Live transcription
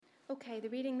Okay, the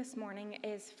reading this morning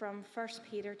is from 1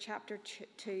 Peter chapter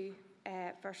 2,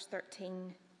 verse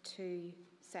 13 to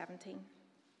 17.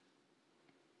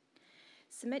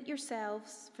 Submit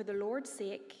yourselves for the Lord's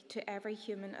sake to every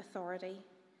human authority,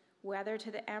 whether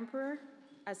to the emperor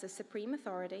as the supreme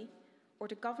authority, or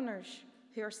to governors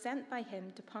who are sent by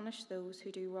him to punish those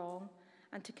who do wrong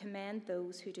and to commend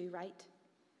those who do right.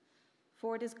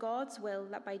 For it is God's will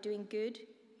that by doing good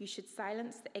you should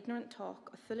silence the ignorant talk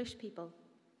of foolish people.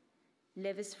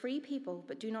 Live as free people,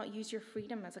 but do not use your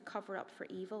freedom as a cover-up for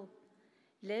evil.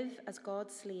 Live as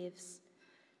God's slaves.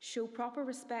 Show proper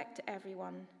respect to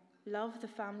everyone. Love the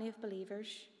family of believers.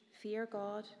 Fear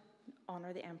God.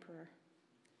 Honor the emperor.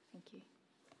 Thank you.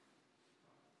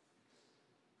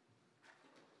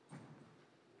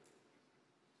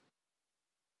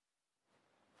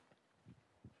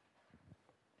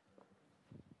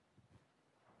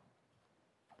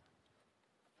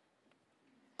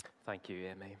 Thank you,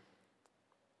 Amy.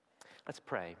 Let's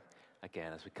pray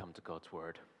again as we come to God's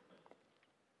word.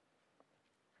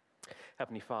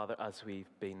 Heavenly Father, as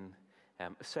we've been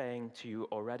saying to you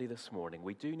already this morning,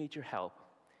 we do need your help,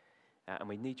 and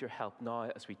we need your help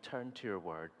now as we turn to your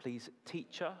word. Please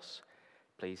teach us,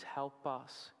 please help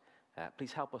us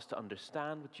to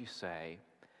understand what you say,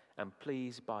 and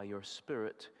please, by your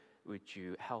Spirit, would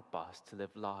you help us to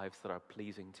live lives that are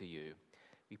pleasing to you.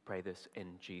 We pray this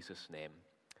in Jesus' name.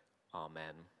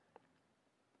 Amen.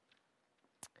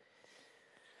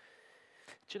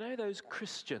 Do you know those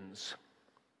Christians?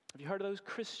 Have you heard of those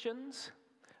Christians?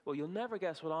 Well, you'll never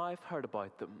guess what I've heard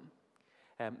about them.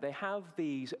 They have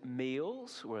these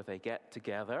meals where they get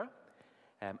together,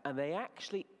 and they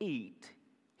actually eat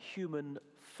human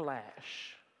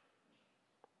flesh.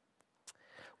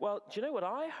 Well, do you know what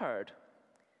I heard?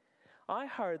 I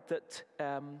heard that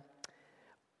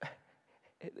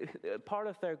part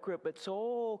of their group, it's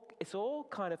all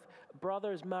kind of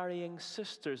brothers marrying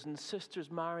sisters and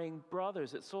sisters marrying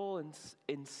brothers. It's all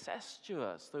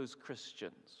incestuous, those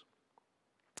Christians.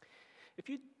 If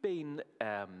you'd been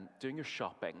doing your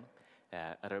shopping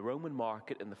at a Roman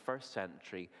market in the first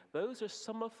century, those are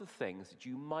some of the things that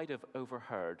you might have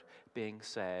overheard being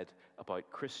said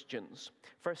about Christians.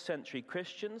 First century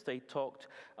Christians, they talked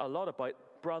a lot about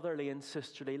brotherly and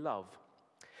sisterly love,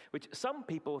 which some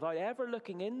people, without ever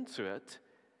looking into it,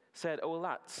 said, oh, well,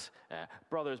 that's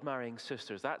brothers marrying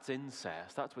sisters, that's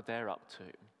incest, that's what they're up to.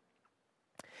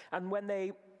 And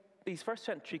when these first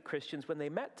century Christians, when they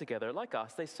met together, like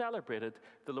us, they celebrated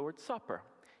the Lord's Supper,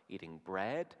 eating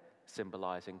bread,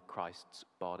 symbolizing Christ's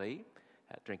body,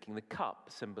 drinking the cup,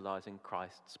 symbolizing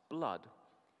Christ's blood,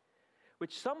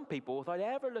 which some people, without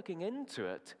ever looking into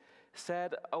it,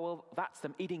 said, oh, well, that's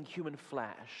them eating human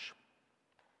flesh.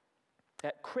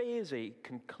 Crazy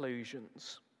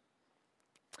conclusions.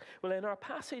 Well, in our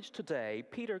passage today,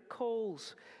 Peter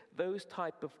calls those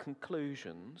type of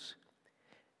conclusions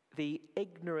the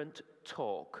ignorant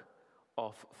talk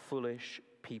of foolish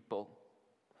people.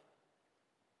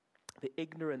 The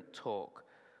ignorant talk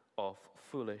of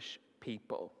foolish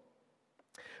people.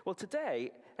 Well,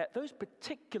 today, those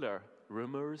particular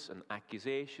rumors and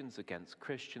accusations against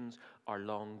Christians are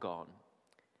long gone.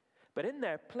 But in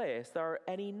their place, there are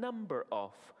any number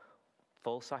of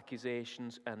false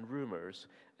accusations and rumors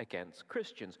against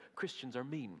Christians. Christians are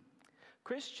mean.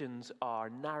 Christians are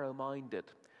narrow-minded.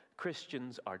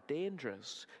 Christians are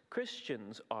dangerous.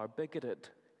 Christians are bigoted.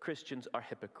 Christians are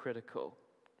hypocritical.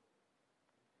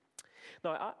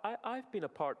 Now, I've been a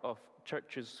part of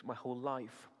churches my whole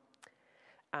life.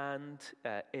 And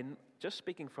in just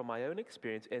speaking from my own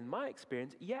experience, in my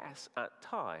experience, yes, at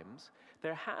times,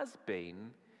 there has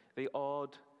been the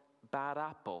odd bad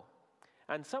apple,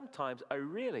 and sometimes a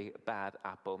really bad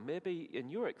apple. Maybe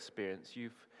in your experience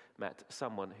you've met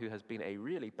someone who has been a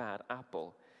really bad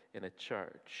apple in a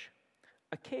church.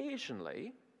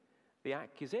 Occasionally, the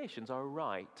accusations are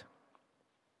right.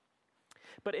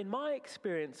 But in my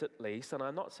experience at least, and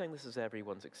I'm not saying this is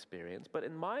everyone's experience, but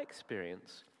in my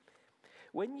experience,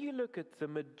 when you look at the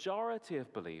majority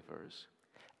of believers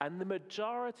and the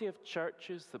majority of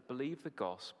churches that believe the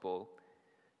gospel,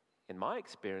 in my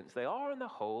experience, they are, on the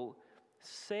whole,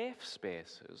 safe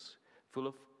spaces full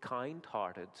of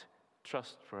kind-hearted,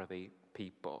 trustworthy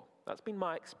people. That's been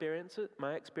my experience.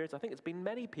 I think it's been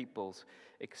many people's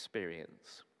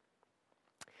experience.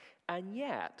 And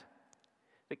yet,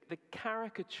 the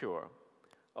caricature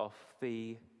of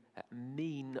the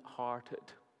mean-hearted,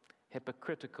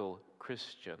 hypocritical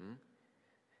Christian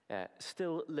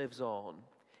still lives on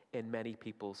in many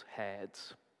people's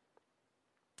heads.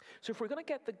 So if we're going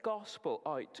to get the gospel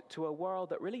out to a world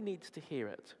that really needs to hear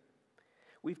it,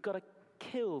 we've got to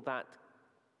kill that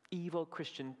evil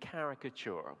Christian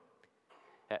caricature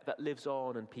that lives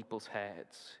on in people's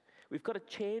heads. We've got to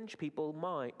change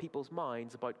people's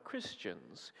minds about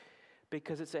Christians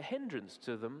because it's a hindrance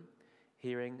to them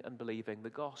hearing and believing the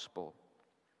gospel.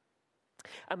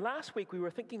 And last week we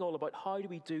were thinking all about how do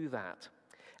we do that.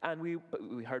 And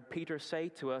we heard Peter say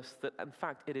to us that, in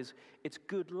fact, it's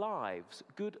good lives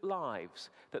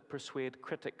that persuade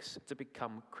critics to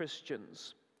become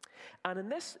Christians. And in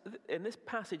this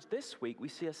passage this week, we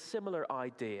see a similar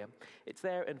idea. It's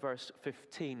there in verse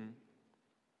 15,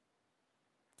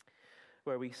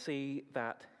 where we see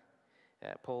that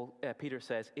Peter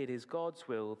says, "It is God's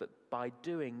will that by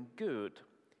doing good,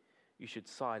 you should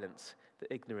silence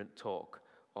the ignorant talk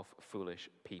of foolish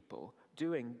people."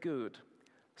 Doing good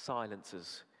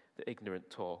silences the ignorant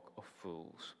talk of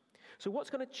fools. So what's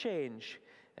going to change?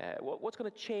 What's going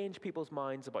to change people's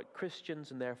minds about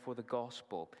Christians and therefore the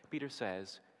gospel? Peter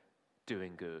says,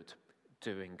 doing good,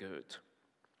 doing good.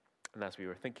 And as we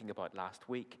were thinking about last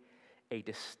week, a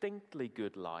distinctly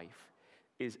good life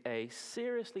is a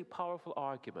seriously powerful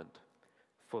argument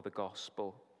for the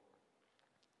gospel.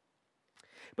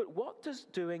 But what does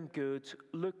doing good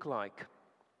look like?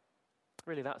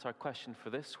 Really, that's our question for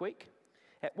this week.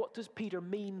 What does Peter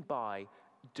mean by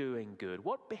doing good?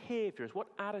 What behaviors, what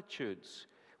attitudes,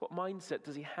 what mindset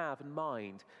does he have in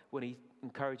mind when he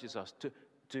encourages us to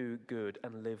do good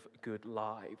and live good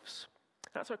lives?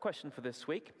 That's our question for this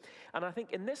week. And I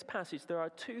think in this passage there are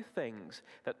two things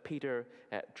that Peter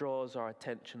draws our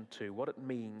attention to, what it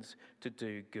means to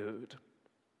do good.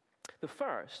 The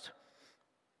first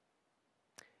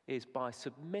is by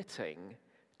submitting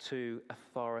to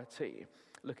authority.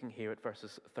 Looking here at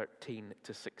verses 13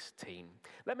 to 16.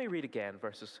 Let me read again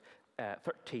verses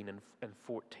 13 and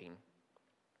 14.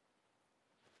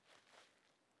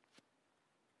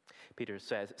 Peter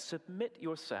says, "Submit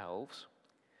yourselves,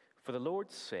 for the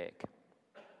Lord's sake,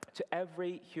 to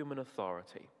every human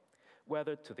authority,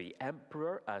 whether to the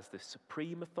emperor as the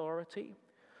supreme authority,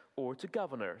 or to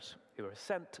governors who are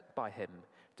sent by him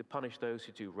to punish those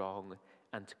who do wrong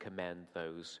and to commend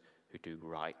those who do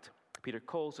right." Peter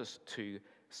calls us to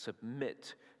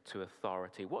submit to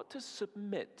authority. What does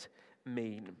submit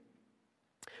mean?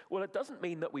 Well, it doesn't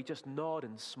mean that we just nod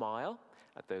and smile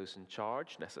at those in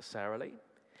charge necessarily.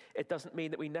 It doesn't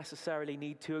mean that we necessarily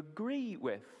need to agree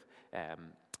with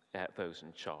those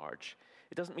in charge.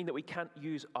 It doesn't mean that we can't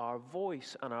use our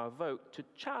voice and our vote to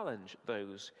challenge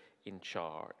those in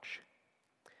charge.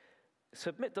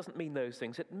 Submit doesn't mean those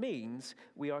things. It means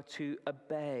we are to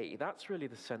obey. That's really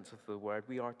the sense of the word.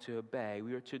 We are to obey.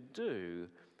 We are to do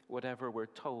whatever we're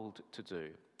told to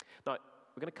do. Now,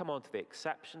 we're going to come on to the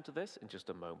exception to this in just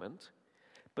a moment.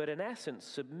 But in essence,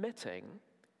 submitting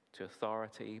to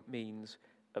authority means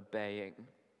obeying.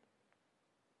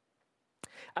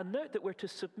 And note that we're to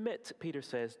submit, Peter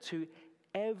says, to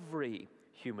every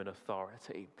human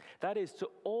authority. That is, to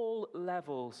all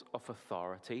levels of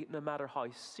authority, no matter how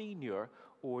senior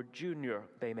or junior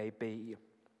they may be.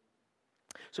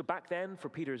 So back then, for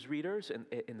Peter's readers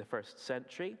in the first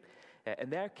century, in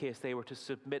their case, they were to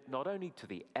submit not only to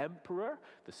the emperor,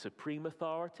 the supreme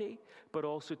authority, but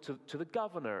also to the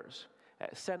governors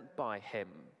sent by him,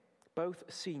 both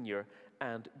senior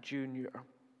and junior.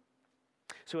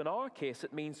 So in our case,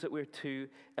 it means that we're to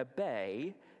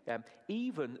obey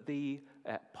even the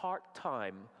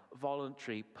part-time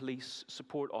voluntary police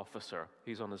support officer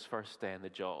who's on his first day in the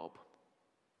job.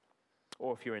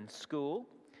 Or if you're in school,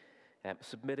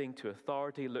 submitting to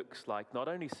authority looks like not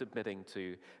only submitting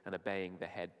to and obeying the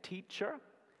head teacher,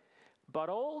 but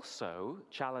also,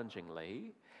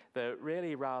 challengingly, the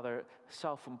really rather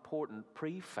self-important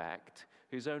prefect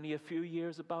who's only a few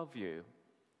years above you.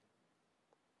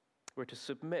 We're to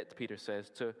submit, Peter says,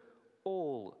 to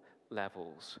all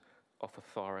levels of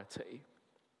authority.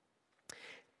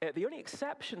 The only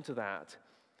exception to that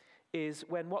is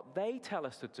when what they tell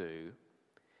us to do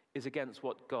is against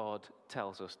what God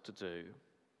tells us to do.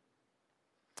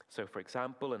 So, for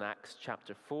example, in Acts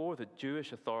chapter 4, the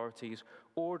Jewish authorities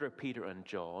order Peter and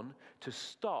John to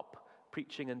stop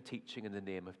preaching and teaching in the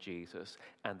name of Jesus.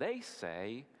 And they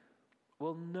say,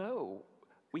 well, no,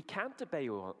 we can't obey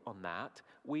you on that.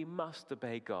 We must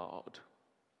obey God.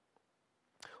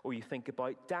 Or you think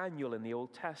about Daniel in the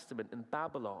Old Testament in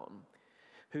Babylon,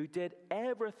 who did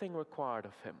everything required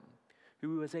of him,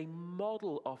 who was a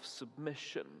model of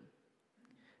submission.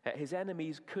 His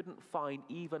enemies couldn't find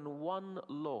even one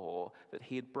law that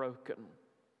he had broken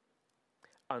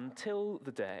until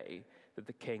the day that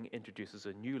the king introduces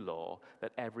a new law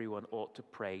that everyone ought to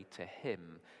pray to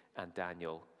him. And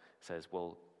Daniel says,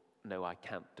 well, no, I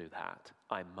can't do that.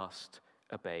 I must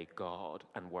obey God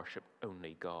and worship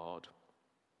only God.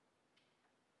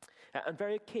 And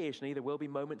very occasionally, there will be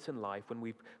moments in life when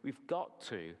we've got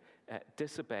to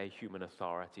disobey human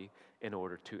authority in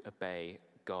order to obey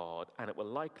God, and it will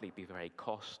likely be very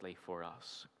costly for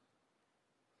us.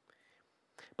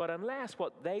 But unless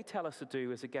what they tell us to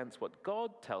do is against what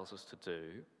God tells us to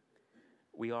do,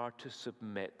 we are to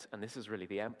submit, and this is really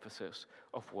the emphasis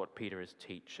of what Peter is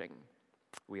teaching.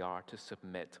 We are to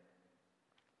submit.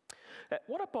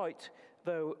 What about,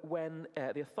 though, when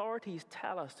the authorities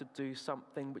tell us to do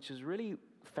something which is really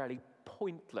fairly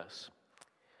pointless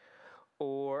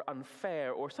or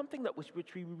unfair, or something that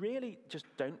which we really just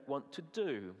don't want to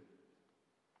do?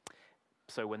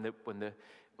 So when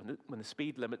the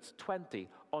speed limit's 20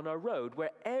 on a road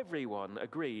where everyone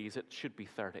agrees it should be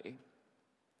 30,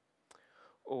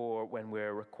 or when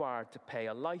we're required to pay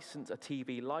a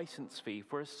TV license fee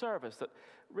for a service that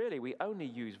really we only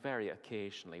use very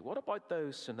occasionally. What about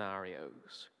those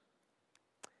scenarios?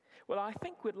 Well, I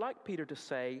think we'd like Peter to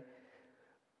say,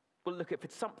 well, look, if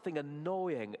it's something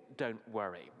annoying, don't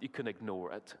worry. You can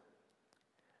ignore it.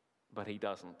 But he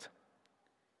doesn't.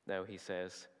 No, he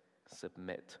says,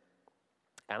 submit.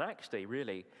 And actually,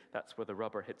 really, that's where the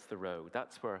rubber hits the road.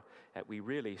 That's where we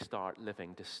really start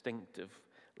living distinctive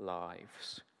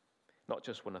lives. Not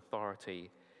just when authority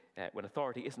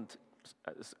isn't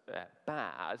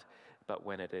bad, but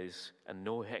when it is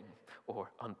annoying or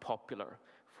unpopular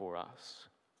for us.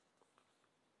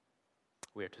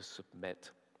 We're to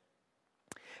submit.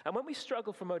 And when we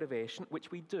struggle for motivation, which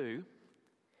we do,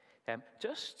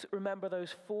 just remember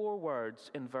those 4 words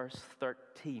in verse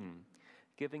 13,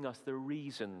 giving us the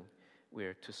reason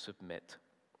we're to submit.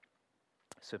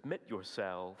 Submit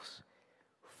yourselves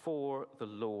for the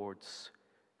Lord's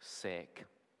sake.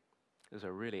 Those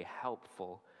are really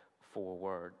helpful 4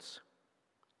 words.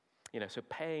 So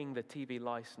paying the TV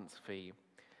license fee,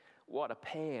 what a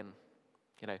pain.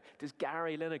 Does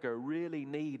Gary Lineker really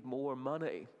need more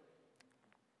money?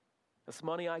 That's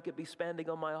money I could be spending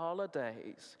on my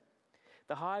holidays.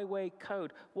 The highway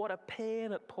code, what a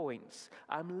pain at points.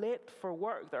 I'm late for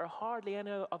work. There are hardly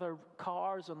any other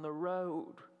cars on the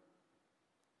road.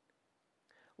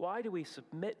 Why do we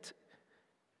submit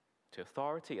to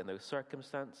authority in those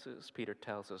circumstances? Peter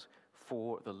tells us,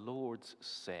 for the Lord's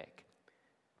sake,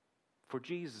 for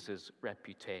Jesus'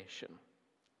 reputation.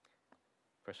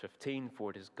 Verse 15, for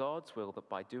it is God's will that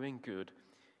by doing good,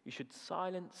 you should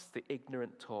silence the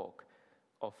ignorant talk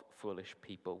of foolish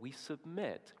people. We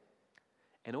submit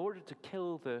in order to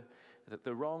kill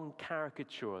the wrong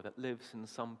caricature that lives in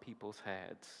some people's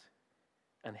heads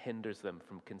and hinders them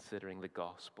from considering the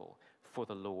gospel for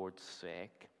the Lord's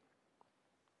sake.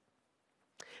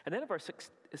 And then in verse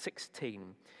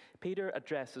 16, Peter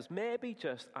addresses maybe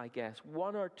just,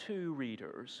 1 or 2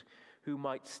 readers who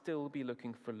might still be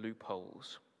looking for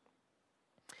loopholes.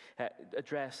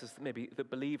 Addresses maybe the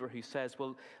believer who says,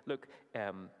 well, look,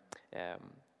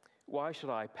 why should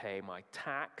I pay my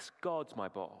tax? God's my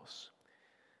boss.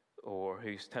 Or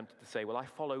who's tempted to say, well, I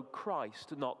follow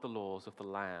Christ, not the laws of the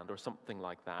land, or something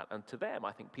like that. And to them,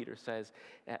 I think Peter says,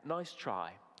 nice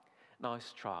try,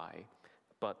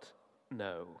 but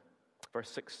no.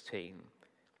 Verse 16,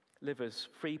 live as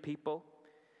free people,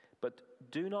 but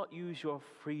do not use your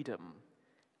freedom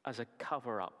as a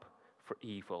cover-up for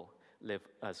evil. Live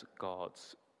as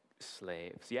God's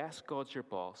slaves. Yes, God's your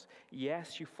boss.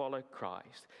 Yes, you follow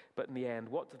Christ. But in the end,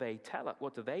 what do they tell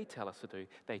us to do?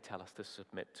 They tell us to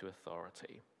submit to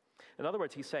authority. In other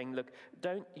words, he's saying, look,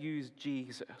 don't use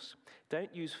Jesus.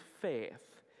 Don't use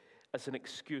faith as an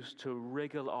excuse to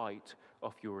wriggle out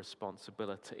of your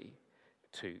responsibility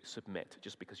to submit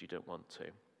just because you don't want to.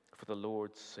 For the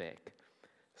Lord's sake,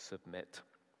 submit.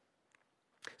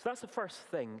 So that's the first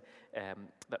thing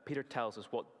that Peter tells us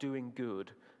what doing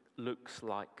good looks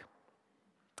like.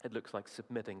 It looks like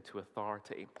submitting to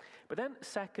authority. But then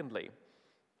secondly,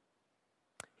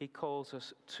 he calls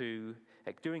us to,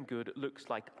 doing good looks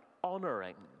like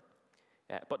honoring,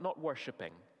 but not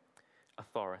worshipping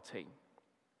authority.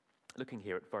 Looking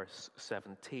here at verse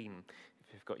 17,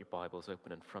 if you've got your Bibles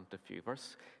open in front of you.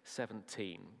 Verse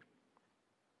 17.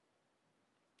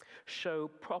 Show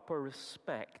proper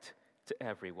respect to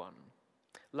everyone.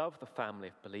 Love the family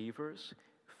of believers.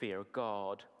 Fear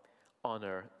God.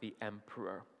 Honor the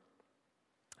emperor.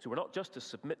 So we're not just to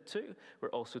submit to, we're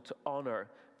also to honor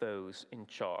those in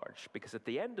charge. Because at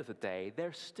the end of the day,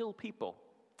 they're still people.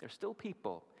 They're still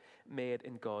people made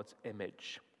in God's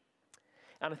image.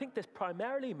 And I think this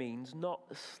primarily means not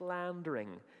slandering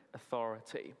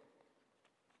authority,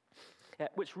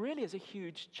 which really is a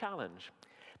huge challenge.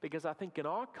 Because I think in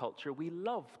our culture, we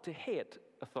love to hate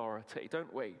authority,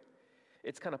 don't we?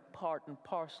 It's kind of part and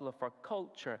parcel of our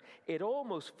culture. It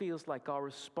almost feels like our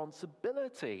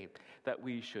responsibility that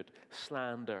we should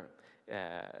slander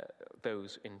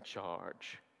those in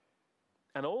charge.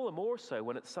 And all the more so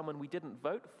when it's someone we didn't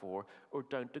vote for or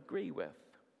don't agree with.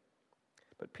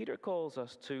 But Peter calls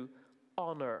us to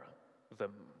honor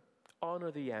them,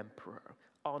 honor the emperor,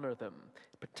 honor them,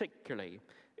 particularly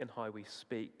in how we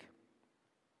speak.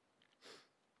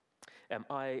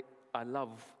 I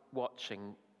love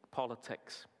watching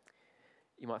politics.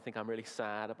 You might think I'm really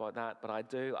sad about that, but I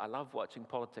do. I love watching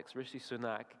politics. Rishi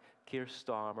Sunak, Keir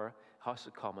Starmer, House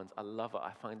of Commons. I love it.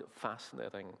 I find it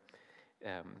fascinating.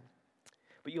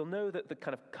 But you'll know that the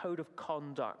kind of code of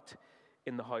conduct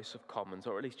in the House of Commons,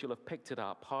 or at least you'll have picked it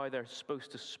up, how they're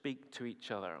supposed to speak to each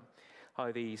other,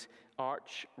 how these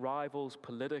arch rivals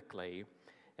politically,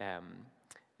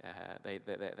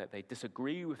 they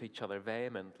disagree with each other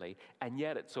vehemently, and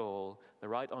yet it's all the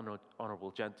right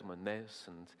honourable gentleman this,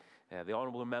 and the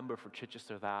honourable member for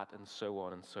Chichester that, and so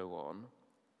on and so on.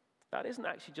 That isn't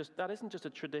just a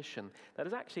tradition. That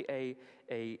is actually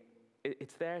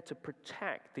it's there to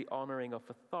protect the honouring of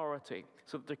authority,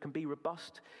 so that there can be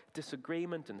robust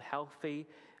disagreement and healthy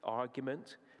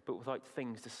argument, but without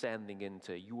things descending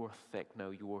into you're thick,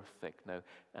 no,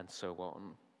 and so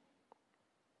on.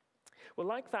 Well,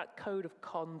 like that code of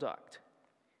conduct,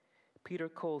 Peter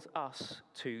calls us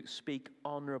to speak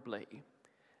honourably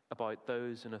about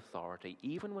those in authority,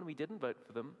 even when we didn't vote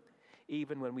for them,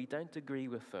 even when we don't agree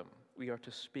with them. We are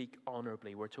to speak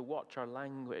honourably. We're to watch our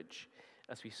language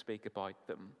as we speak about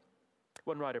them.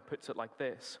 One writer puts it like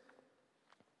this: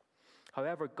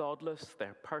 however godless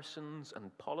their persons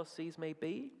and policies may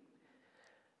be,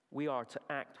 we are to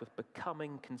act with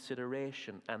becoming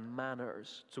consideration and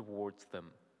manners towards them,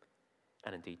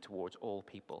 and indeed towards all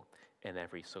people in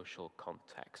every social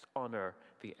context. Honor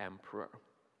the emperor.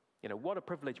 You know, what a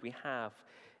privilege we have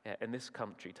in this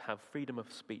country to have freedom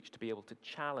of speech, to be able to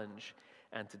challenge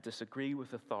and to disagree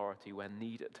with authority when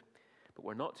needed. But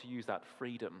we're not to use that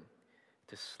freedom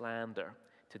to slander,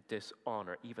 to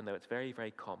dishonor, even though it's very,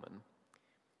 very common.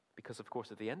 Because, of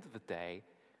course, at the end of the day,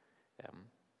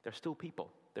 they're still people.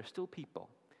 They're still people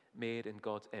made in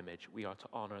God's image. We are to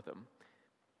honor them.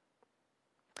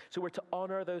 So we're to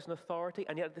honor those in authority,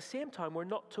 and yet at the same time, we're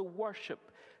not to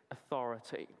worship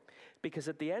authority. Because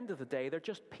at the end of the day, they're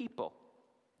just people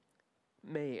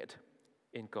made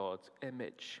in God's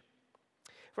image.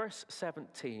 Verse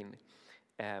 17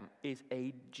 is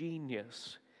a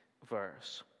genius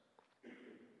verse.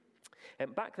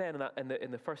 And back then,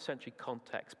 in the first century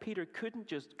context, Peter couldn't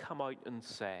just come out and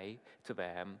say to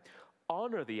them,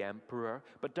 honor the emperor,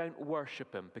 but don't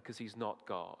worship him because he's not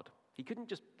God. He couldn't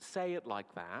just say it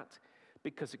like that,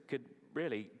 because it could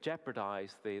really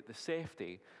jeopardize the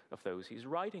safety of those he's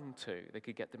writing to. They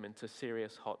could get them into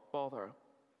serious hot bother.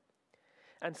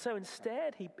 And so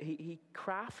instead, he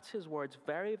crafts his words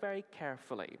very, very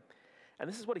carefully. And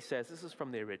this is what he says. This is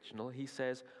from the original. He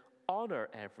says, honor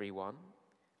everyone,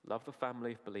 love the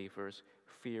family of believers,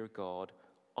 fear God,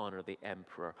 honor the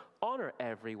emperor. Honor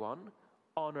everyone,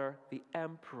 honor the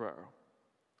emperor.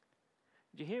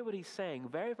 Do you hear what he's saying?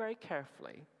 Very, very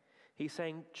carefully. He's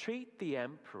saying, treat the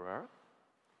emperor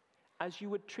as you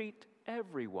would treat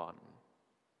everyone.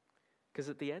 Because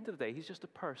at the end of the day, he's just a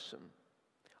person.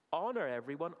 Honor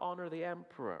everyone, honor the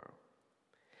emperor.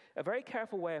 A very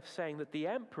careful way of saying that the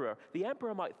emperor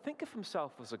might think of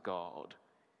himself as a god,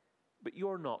 but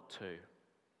you're not to.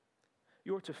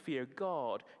 You're to fear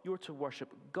God. You're to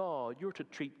worship God. You're to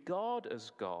treat God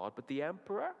as God, but the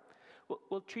emperor,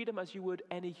 well, treat him as you would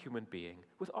any human being,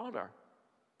 with honor,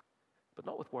 but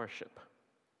not with worship.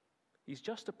 He's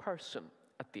just a person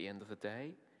at the end of the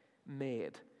day,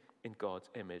 made in God's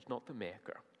image, not the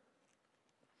maker.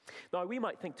 Now, we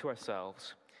might think to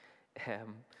ourselves,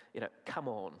 come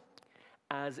on,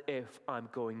 as if I'm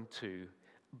going to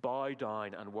bow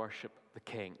down and worship the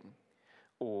king,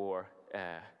 or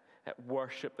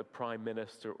worship the prime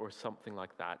minister, or something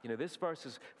like that. You know, this verse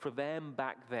is for them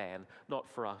back then, not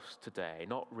for us today.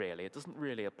 Not really. It doesn't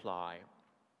really apply.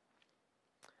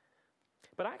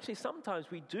 But actually,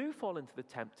 sometimes we do fall into the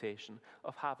temptation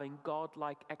of having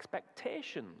godlike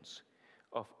expectations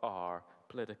of our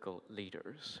political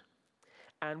leaders.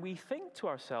 And we think to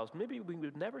ourselves, maybe we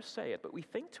would never say it, but we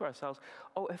think to ourselves,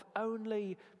 oh, if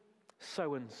only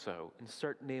so-and-so,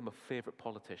 insert name of favorite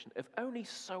politician, if only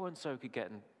so-and-so could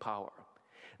get in power,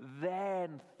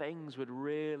 then things would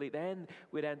really, then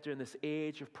we'd enter in this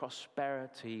age of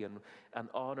prosperity and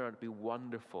honor, and it'd be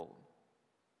wonderful.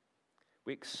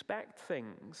 We expect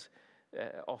things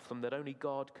of them that only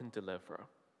God can deliver,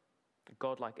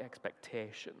 godlike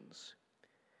expectations.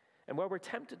 And where we're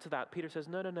tempted to that, Peter says,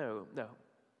 no, no, no, no.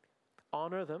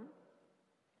 Honor them.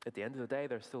 At the end of the day,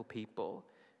 they're still people.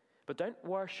 But don't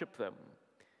worship them,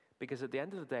 because at the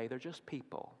end of the day, they're just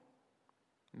people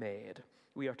made.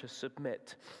 We are to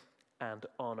submit and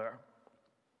honor.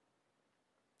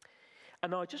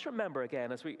 And now just remember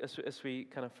again, as we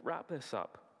kind of wrap this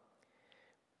up,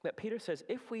 that Peter says,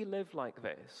 if we live like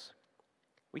this,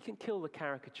 we can kill the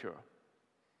caricature.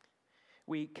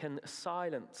 We can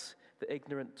silence the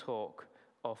ignorant talk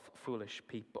of foolish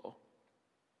people.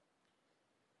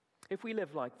 If we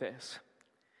live like this,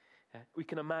 we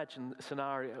can imagine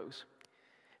scenarios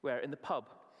where in the pub,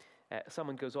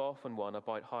 someone goes off on one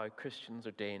about how Christians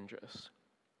are dangerous.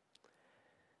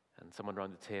 And someone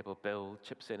around the table, Bill,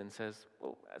 chips in and says,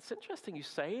 well, it's interesting you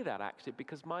say that, actually,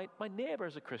 because my neighbor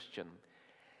is a Christian.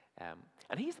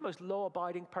 And he's the most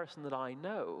law-abiding person that I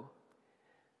know.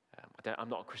 I'm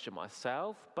not a Christian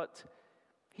myself, but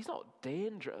he's not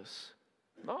dangerous.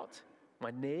 Not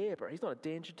my neighbor. He's not a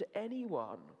danger to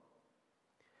anyone.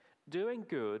 Doing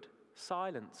good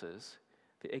silences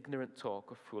the ignorant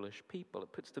talk of foolish people.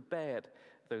 It puts to bed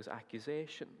those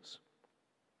accusations.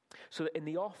 So that in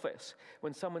the office,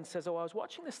 when someone says, oh, I was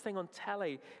watching this thing on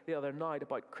telly the other night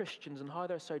about Christians and how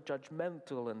they're so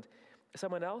judgmental, and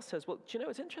someone else says, well, do you know,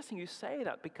 it's interesting you say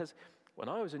that, because when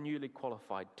I was a newly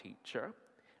qualified teacher,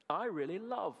 I really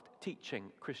loved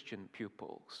teaching Christian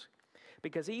pupils.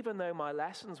 Because even though my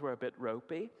lessons were a bit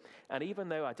ropey, and even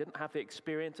though I didn't have the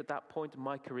experience at that point in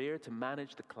my career to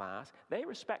manage the class, they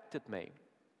respected me.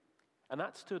 And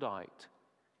that stood out.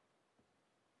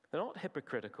 They're not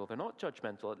hypocritical, they're not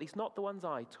judgmental, at least not the ones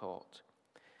I taught.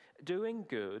 Doing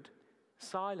good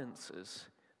silences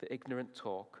the ignorant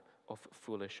talk of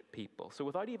foolish people. So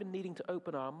without even needing to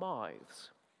open our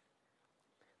mouths,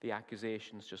 the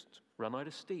accusations just run out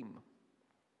of steam.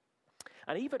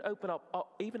 And even open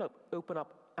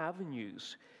up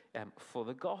avenues for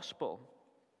the gospel.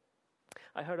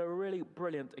 I heard a really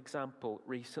brilliant example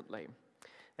recently.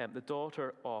 The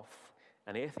daughter of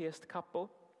an atheist couple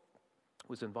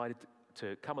was invited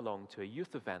to come along to a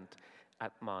youth event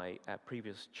at my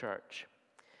previous church.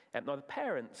 Now the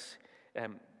parents,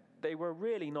 they were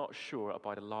really not sure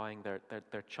about allowing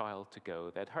their child to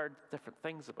go. They'd heard different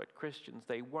things about Christians.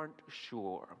 They weren't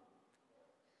sure.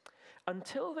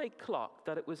 Until they clocked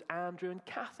that it was Andrew and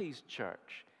Kathy's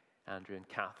church. Andrew and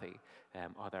Kathy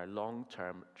are their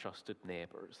long-term trusted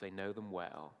neighbors. They know them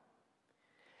well.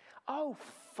 Oh,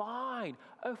 fine.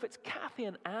 Oh, if it's Kathy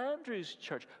and Andrew's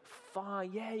church,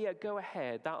 fine. Yeah, go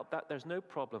ahead. There's no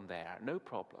problem there. No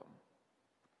problem.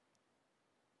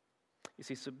 You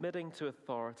see, submitting to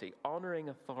authority, honoring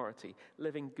authority,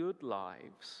 living good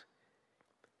lives,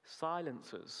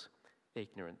 silences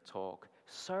ignorant talk,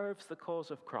 serves the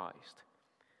cause of Christ,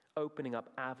 opening up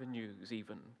avenues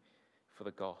even for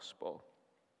the gospel.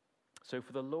 So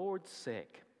for the Lord's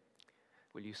sake,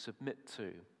 will you submit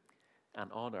to and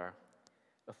honor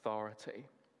authority?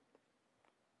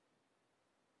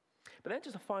 But then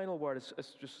just a final word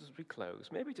as we close.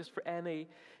 Maybe just for any,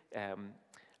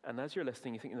 and as you're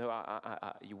listening, you think,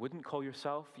 you wouldn't call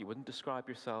yourself, you wouldn't describe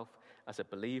yourself as a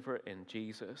believer in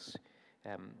Jesus.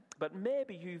 But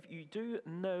maybe you do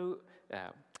know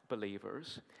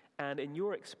believers, and in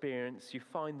your experience, you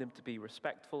find them to be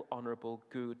respectful, honorable,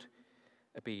 good,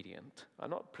 obedient. I'm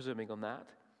not presuming on that,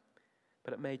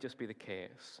 but it may just be the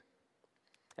case.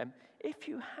 If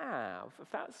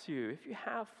that's you, if you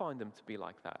have found them to be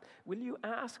like that, will you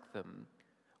ask them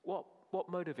what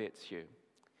motivates you?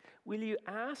 Will you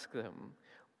ask them,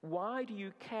 why do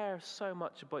you care so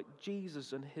much about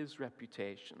Jesus and his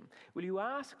reputation? Will you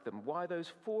ask them why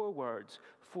those 4 words,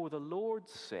 for the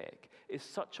Lord's sake, is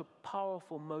such a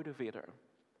powerful motivator?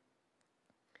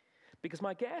 Because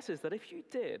my guess is that if you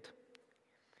did,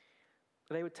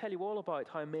 they would tell you all about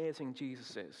how amazing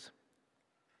Jesus is,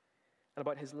 and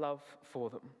about his love for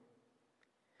them,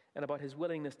 and about his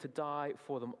willingness to die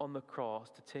for them on the cross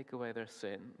to take away their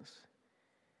sins.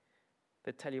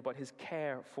 They'd tell you about his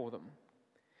care for them,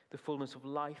 the fullness of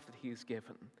life that he has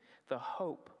given, the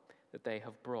hope that they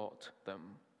have brought them.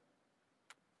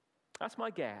 That's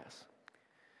my guess.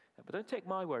 But don't take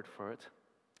my word for it.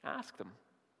 Ask them.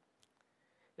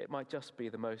 It might just be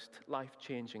the most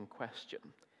life-changing question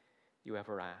you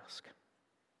ever ask.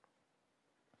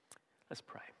 Let's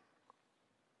pray.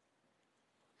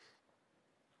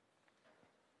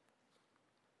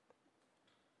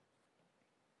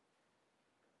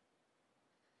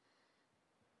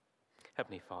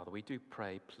 Heavenly Father, we do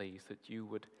pray, please, that you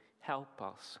would help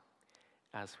us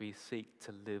as we seek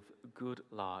to live good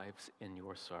lives in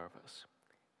your service.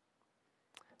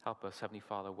 Help us, Heavenly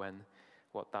Father, when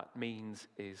what that means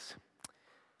is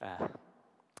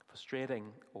frustrating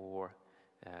or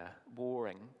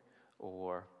boring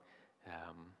or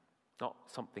not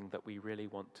something that we really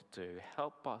want to do.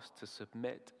 Help us to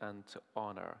submit and to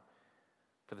honor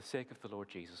for the sake of the Lord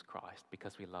Jesus Christ,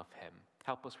 because we love him.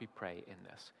 Help us, we pray, in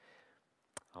this.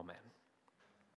 Amen.